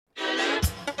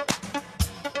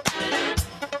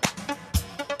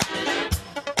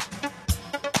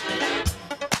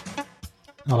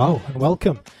Hello and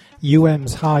welcome.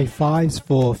 UM's High Fives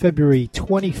for February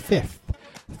 25th.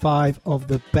 5 of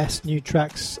the best new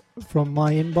tracks from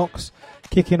my inbox.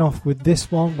 Kicking off with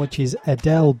this one, which is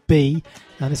Adele B,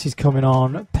 and this is coming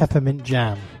on Peppermint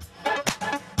Jam.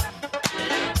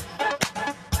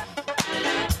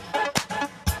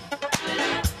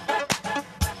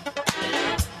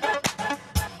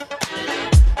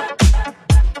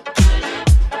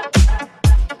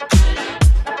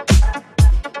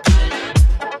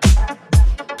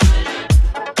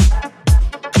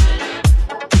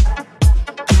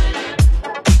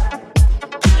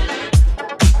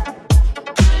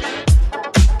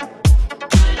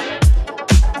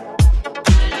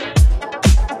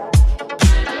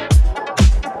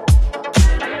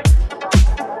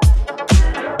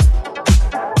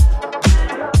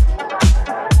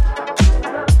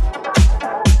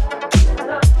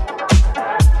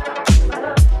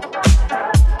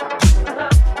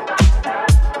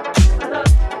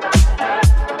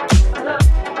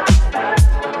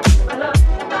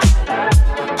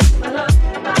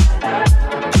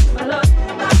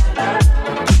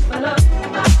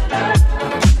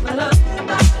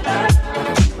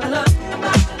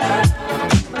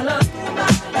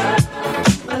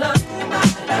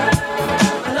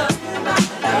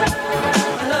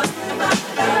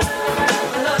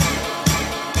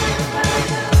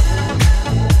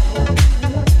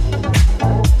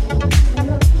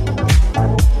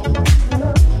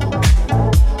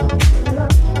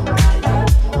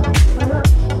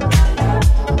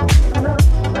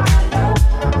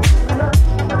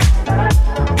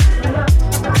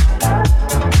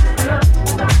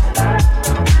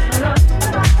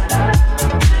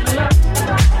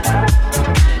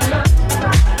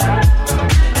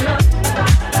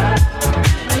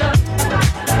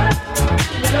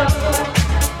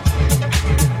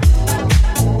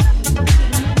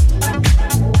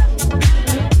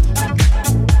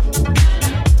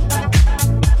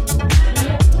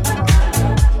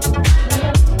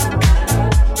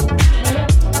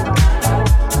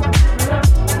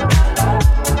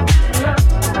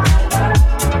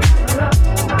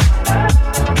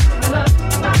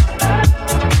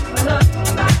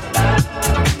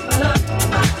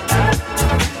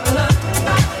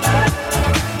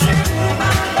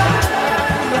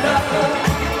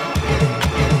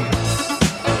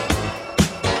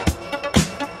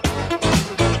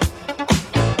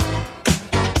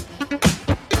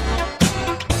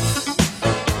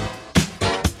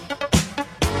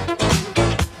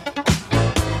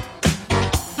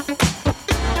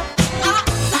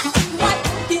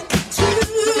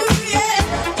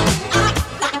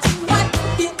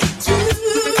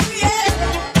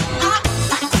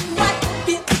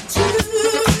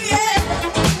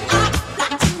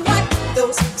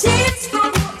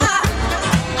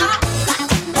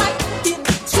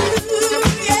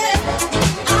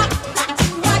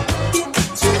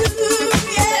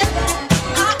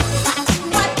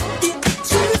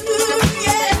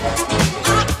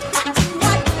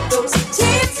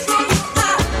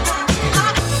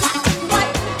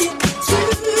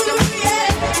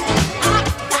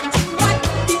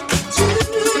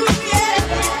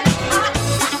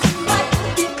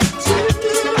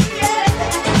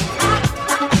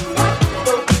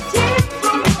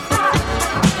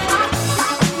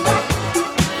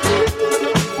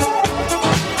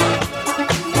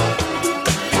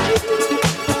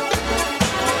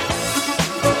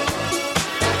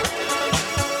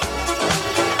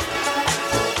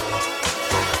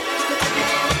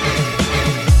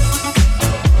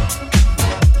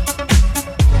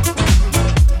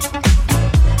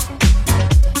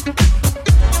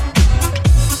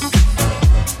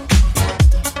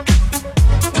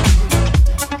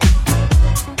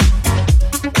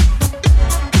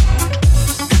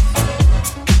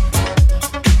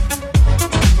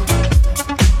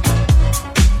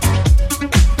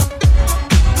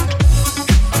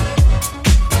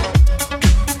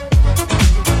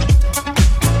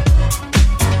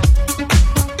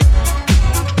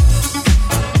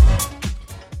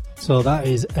 So that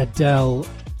is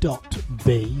Adele.B.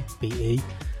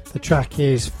 The track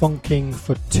is Funking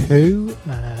for Two.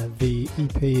 The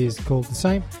EP is called the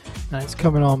same, and it's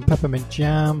coming on Peppermint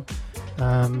Jam.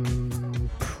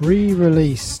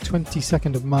 Pre-release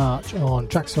 22nd of March on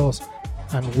Traxsource,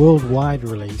 and worldwide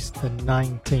release the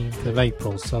 19th of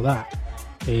April. So that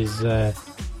is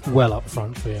well up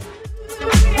front for you.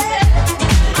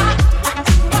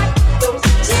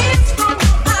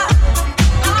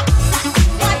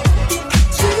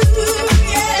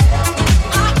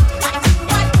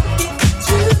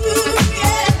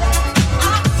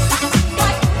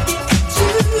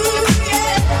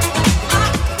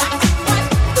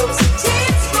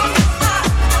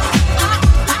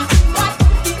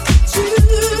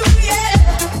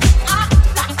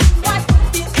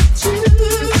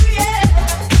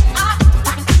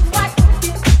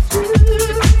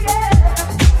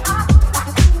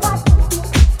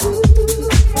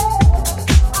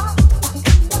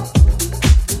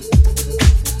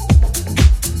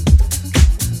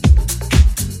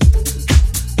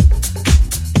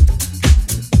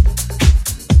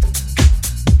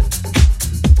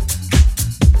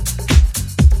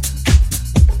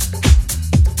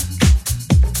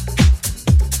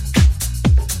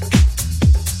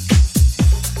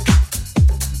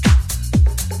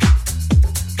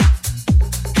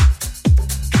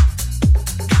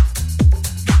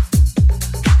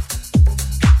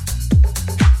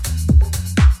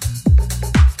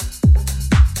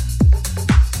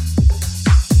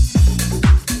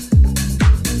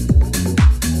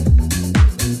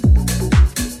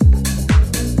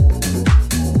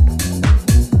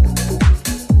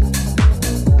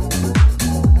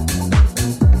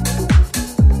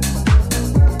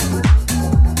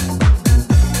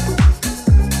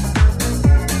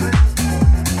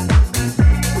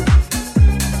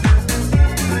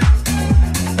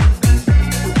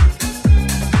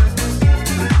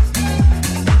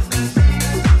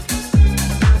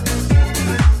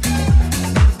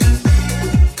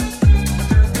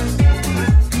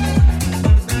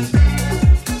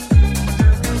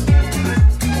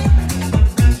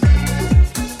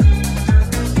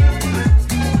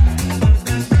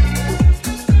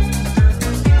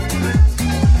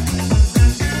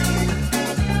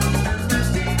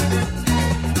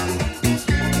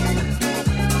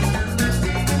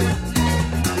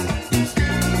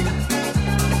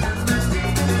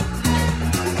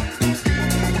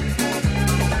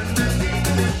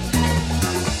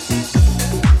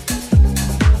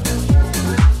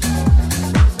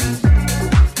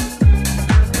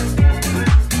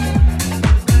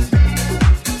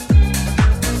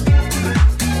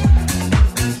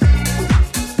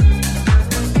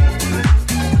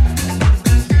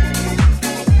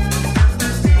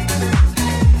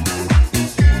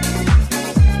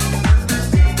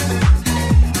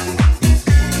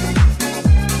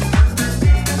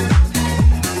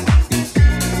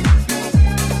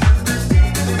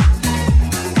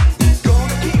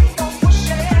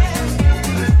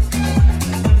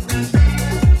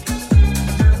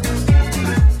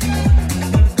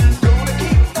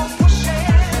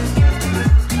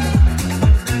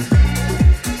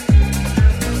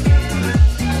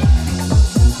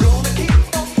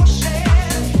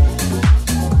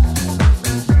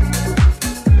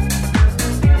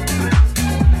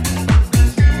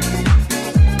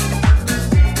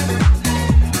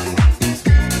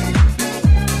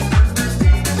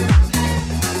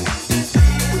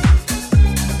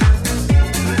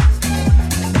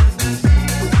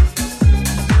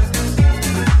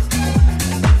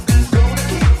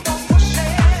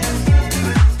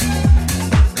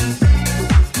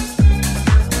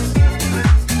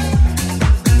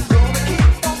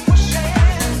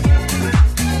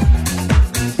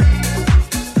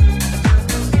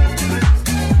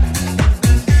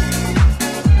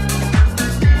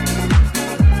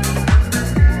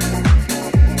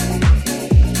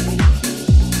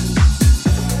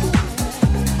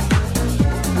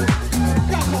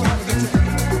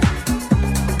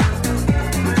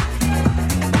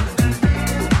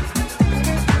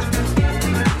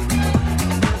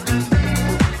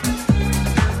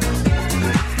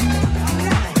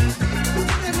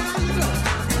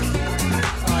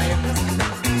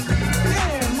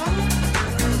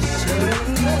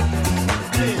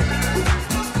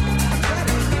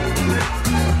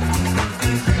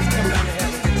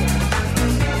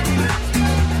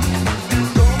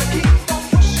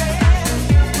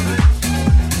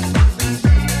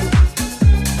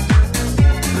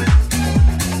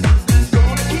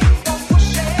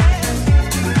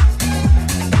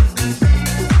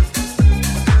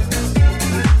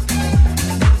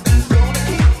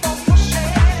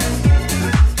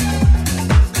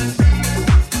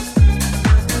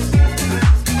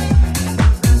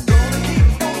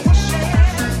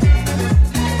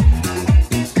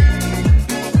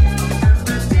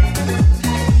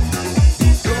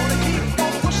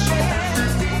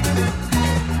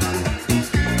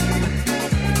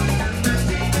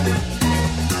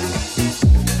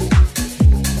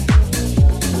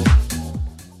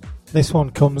 This one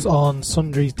comes on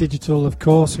Sundries Digital, of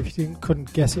course, if you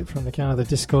couldn't guess it from the kind of the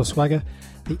disco swagger.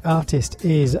 The artist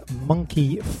is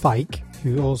Monkey Fike,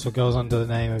 who also goes under the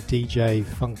name of DJ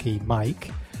Funky Mike,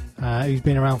 who's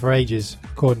been around for ages,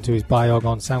 according to his biog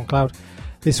on SoundCloud.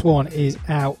 This one is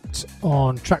out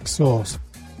on Traxsource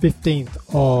 15th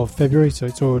of February, so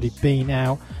it's already been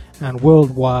out, and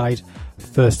worldwide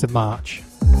 1st of March.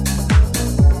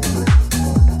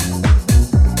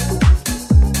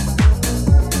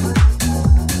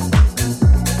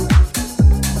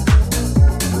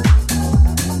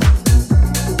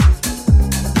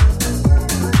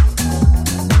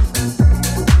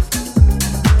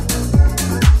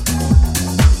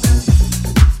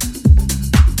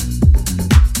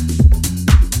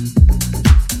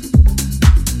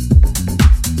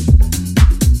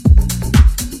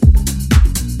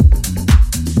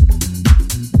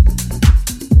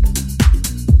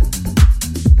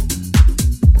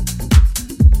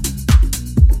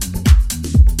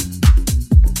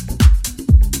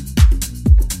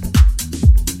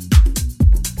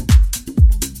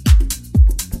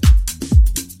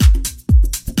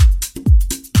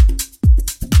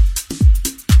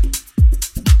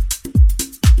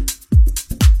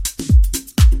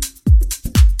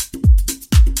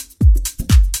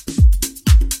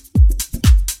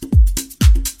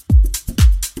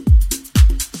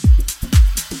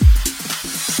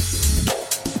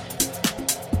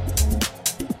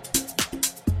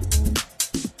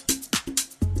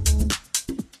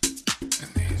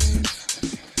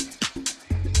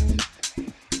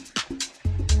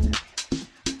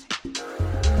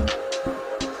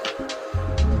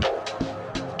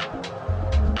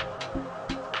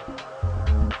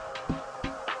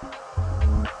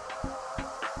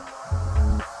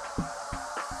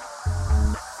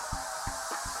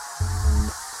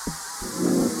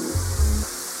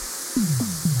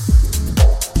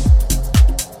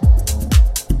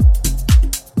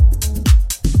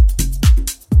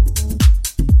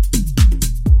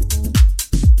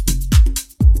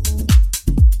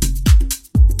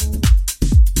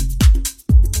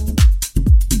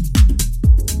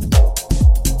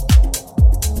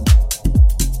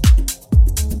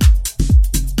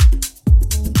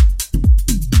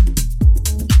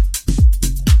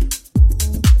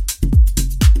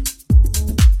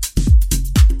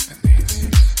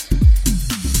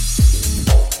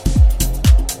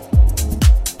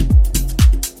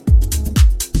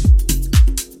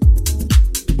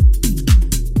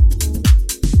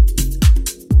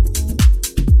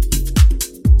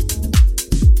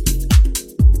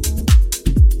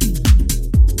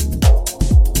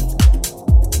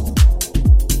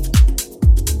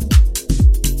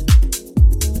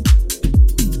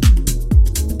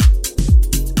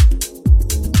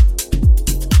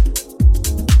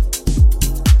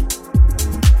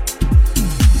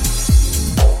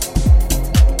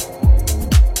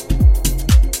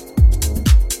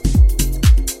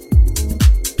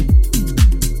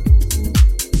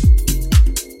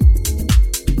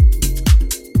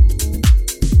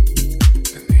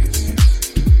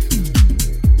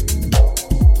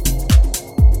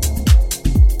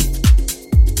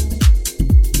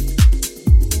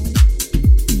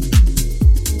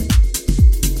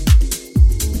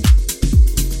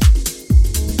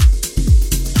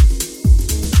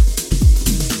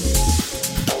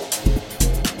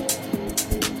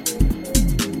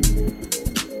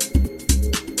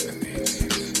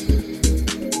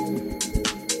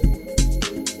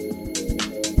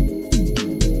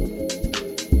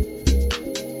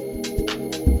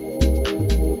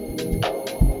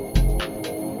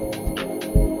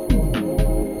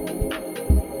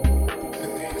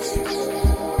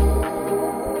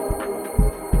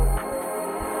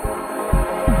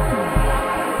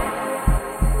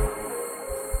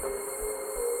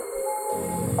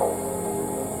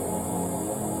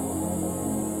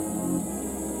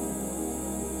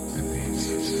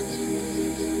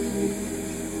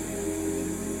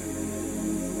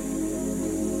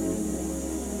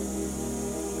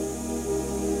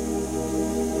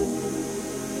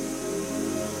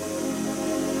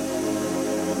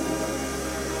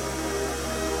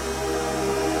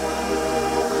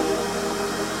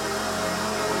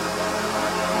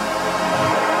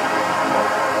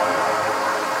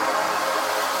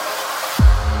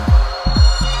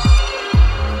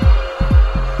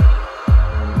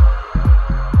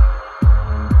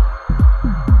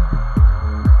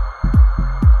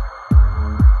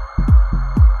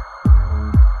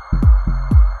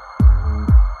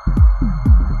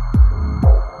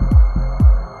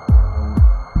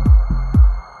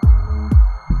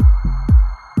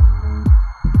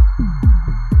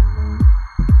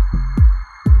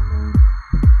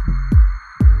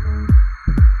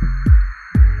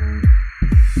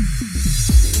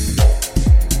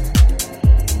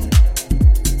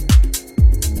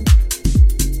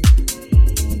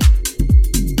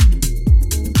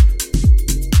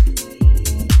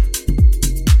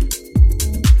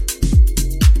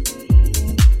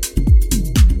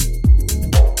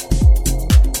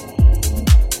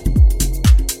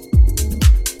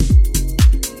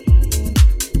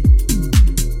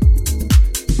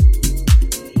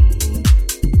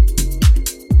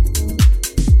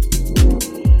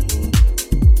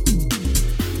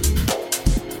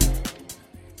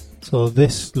 So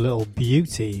this little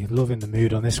beauty, loving the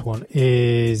mood on this one,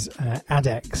 is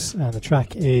Adex, and the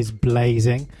track is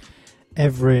Blazing.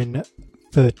 Evrin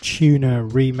Fortuna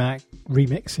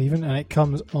remix even, and it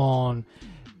comes on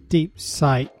Deep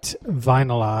Sight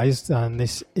Vinylized, and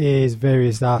this is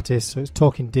various artists, so it's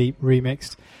Talking Deep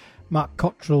remixed. Mark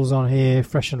Cottrell's on here,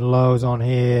 Fresh and Low's on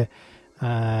here,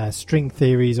 String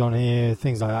Theory's on here,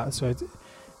 things like that. So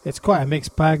it's quite a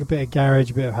mixed bag, a bit of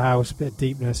garage, a bit of house, a bit of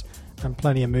deepness, and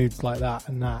plenty of moods like that,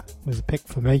 and that was a pick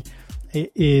for me.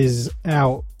 It is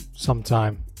out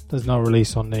sometime. There's no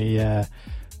release on the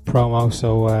promo,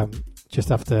 so just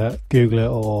have to Google it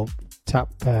or tap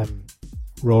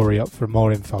Rory up for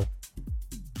more info.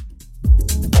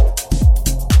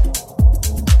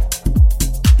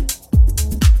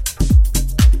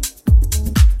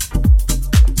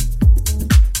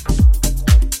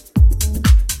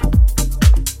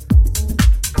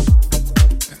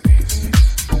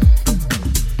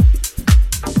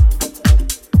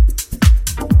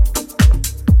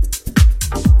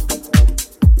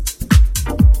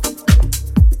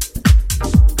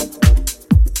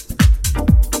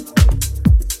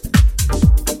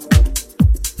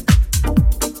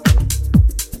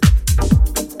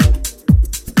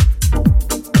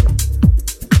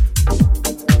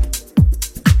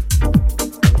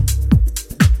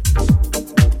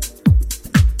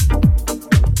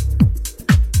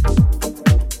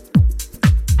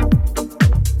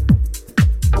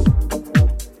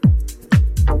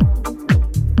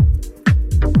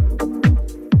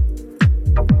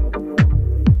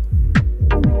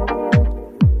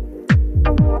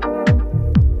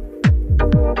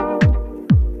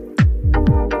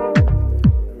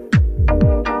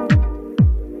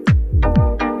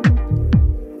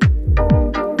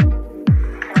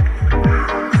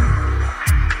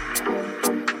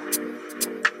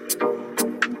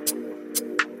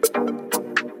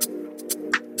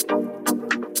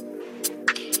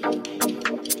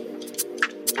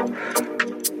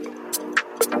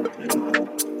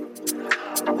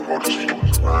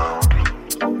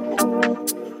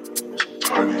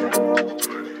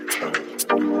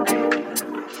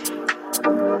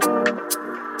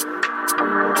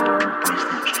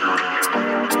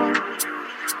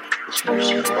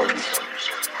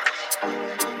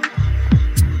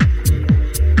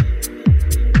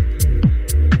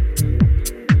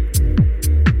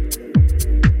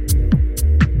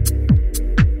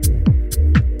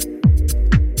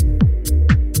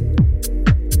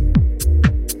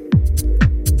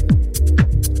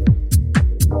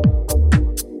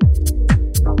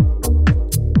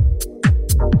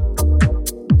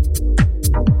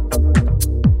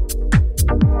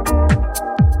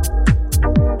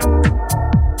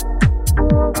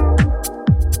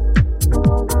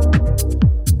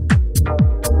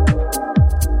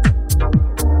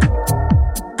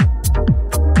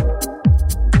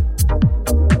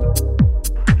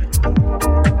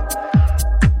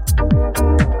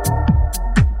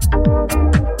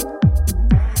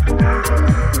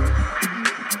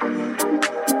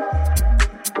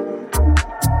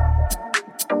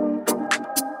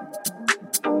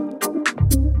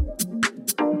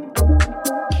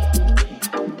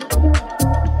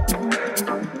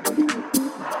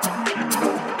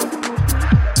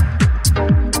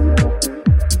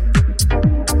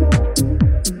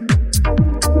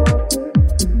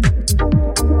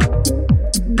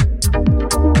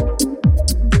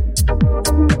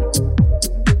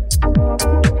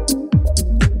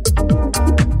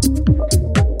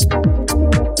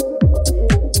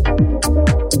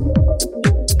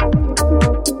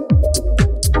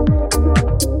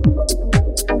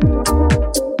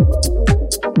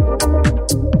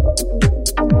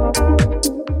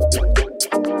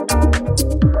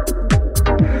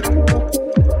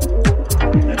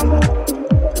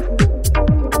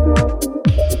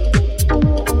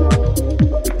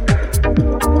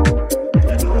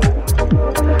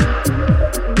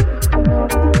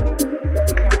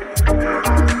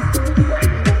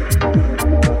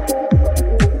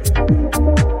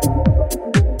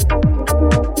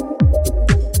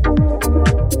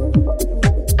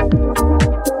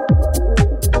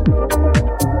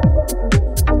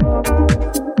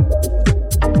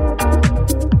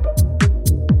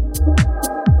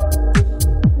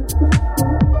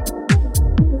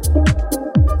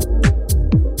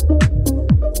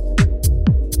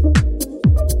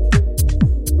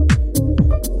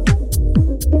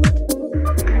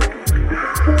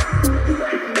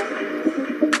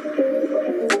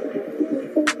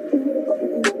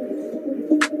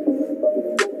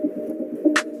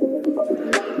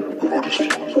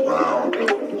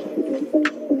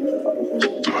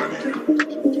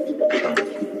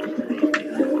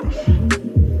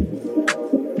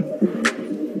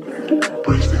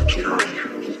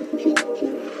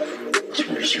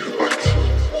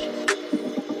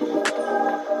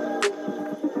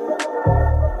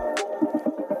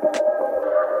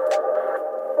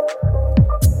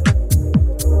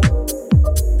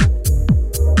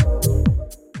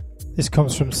 This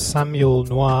comes from Samuel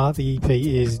Noir. The EP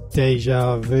is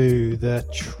Deja Vu. The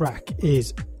track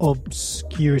is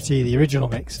Obscurity, the original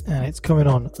mix, and it's coming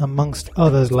on Amongst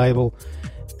Others label.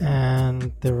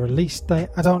 And the release date,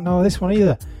 I don't know this one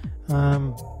either,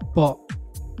 but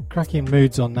cracking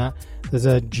moods on that. There's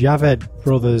a Javed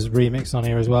Brothers remix on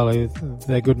here as well.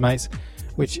 They're good mates,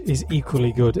 which is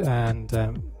equally good, and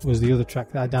was the other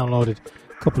track that I downloaded.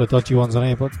 A couple of dodgy ones on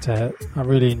here, but I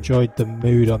really enjoyed the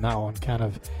mood on that one. Kind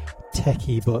of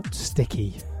techie but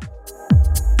sticky.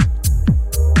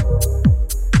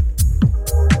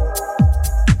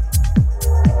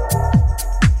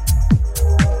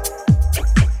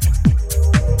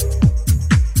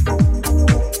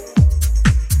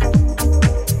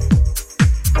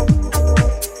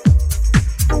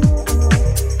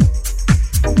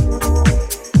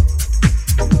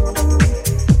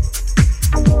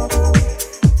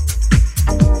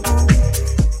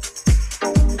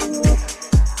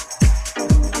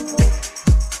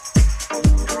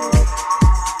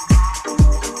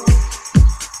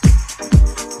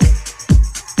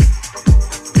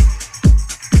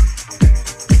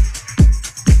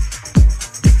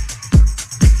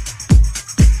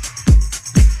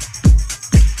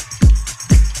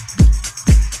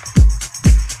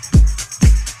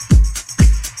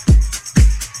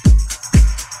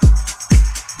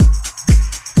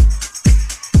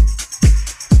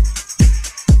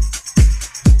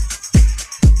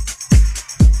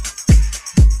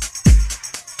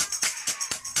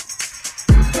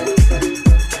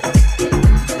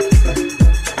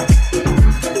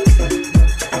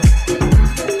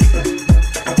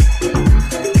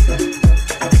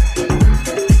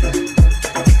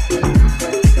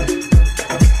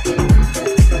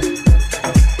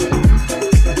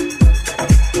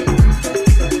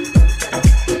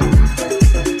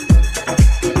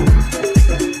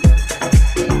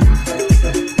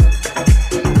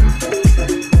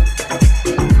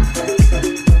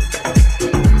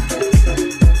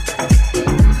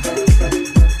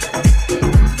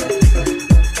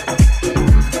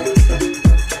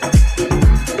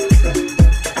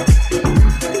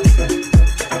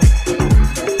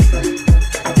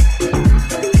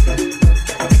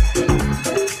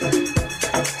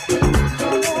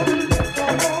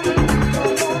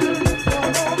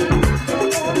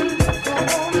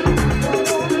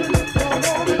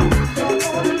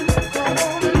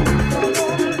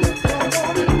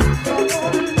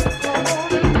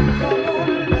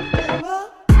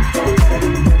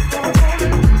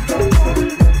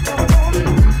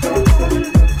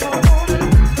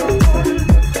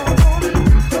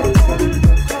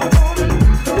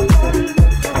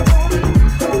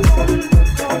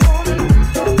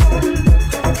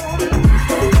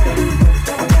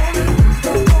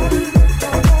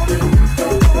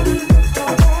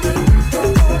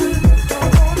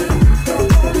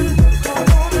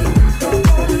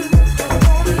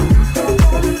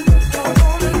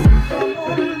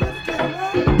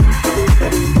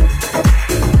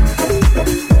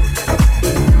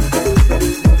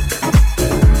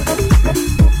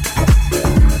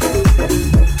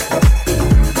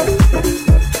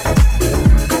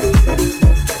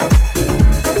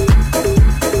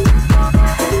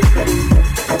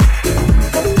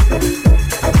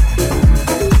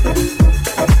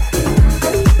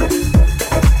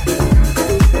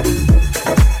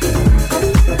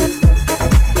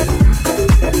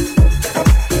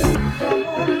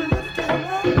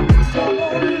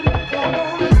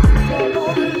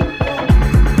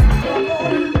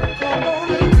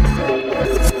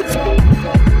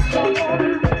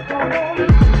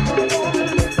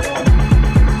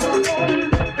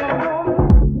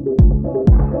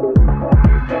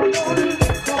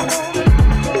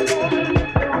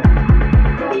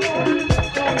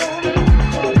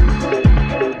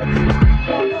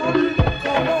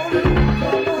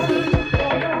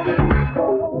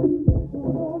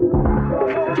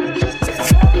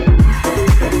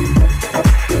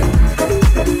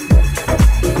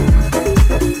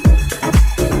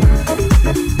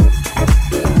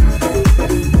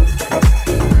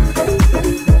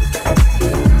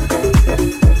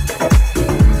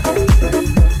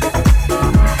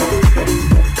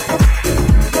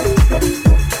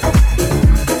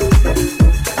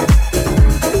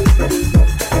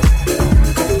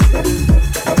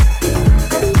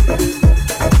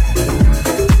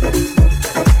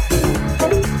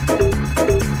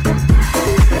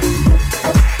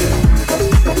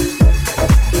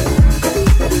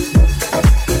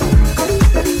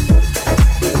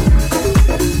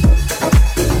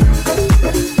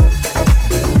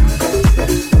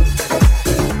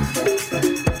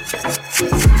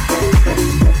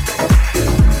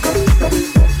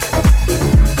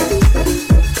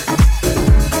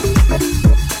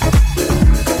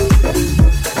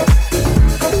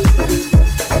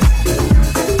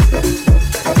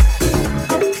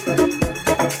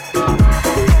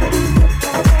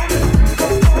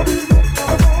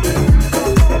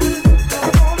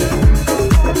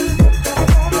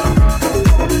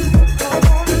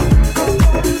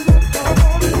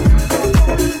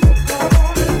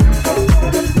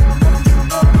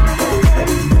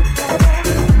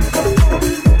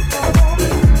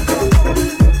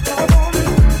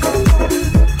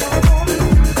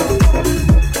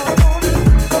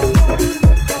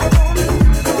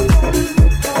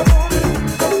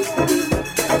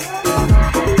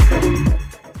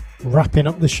 Wrapping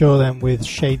up the show then with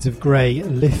Shades of Grey,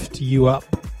 Lift You Up,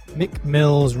 Mick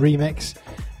Mills remix,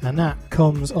 and that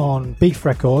comes on Beef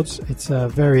Records. It's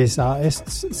various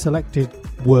artists, selected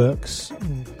works,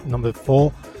 number 4.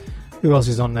 Who else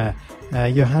is on there?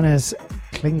 Johannes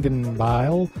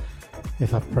Klingenbeil,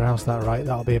 if I've pronounced that right,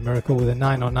 that'll be a miracle, with a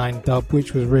 909 dub,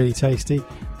 which was really tasty.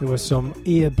 There was some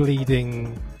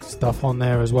ear-bleeding stuff on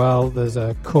there as well. There's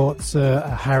a Kurtzer,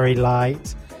 a Harry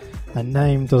Light, a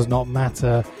Name Does Not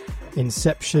Matter,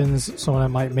 Inceptions. Some of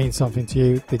them might mean something to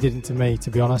you. They didn't to me, to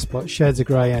be honest, but Shades of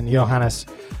Grey and Johannes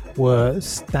were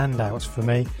standouts for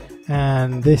me.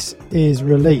 And this is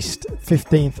released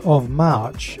 15th of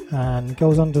March and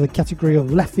goes under the category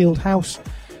of left field house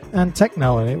and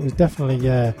techno, and it was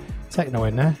definitely techno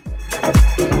in there.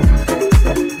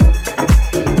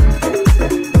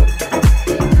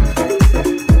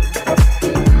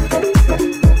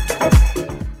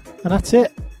 And that's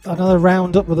it. Another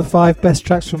roundup of the 5 best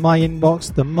tracks from my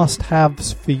inbox, the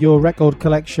must-haves for your record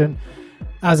collection.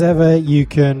 As ever, you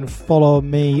can follow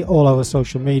me all over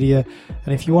social media,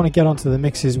 and if you want to get onto the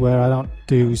mixes where I don't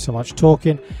do so much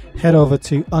talking, head over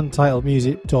to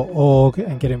untitledmusic.org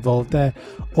and get involved there,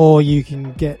 or you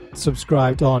can get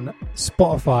subscribed on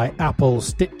Spotify, Apple,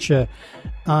 Stitcher,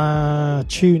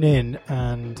 TuneIn,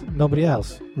 and nobody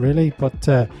else really.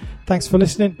 But thanks for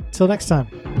listening. Till next time.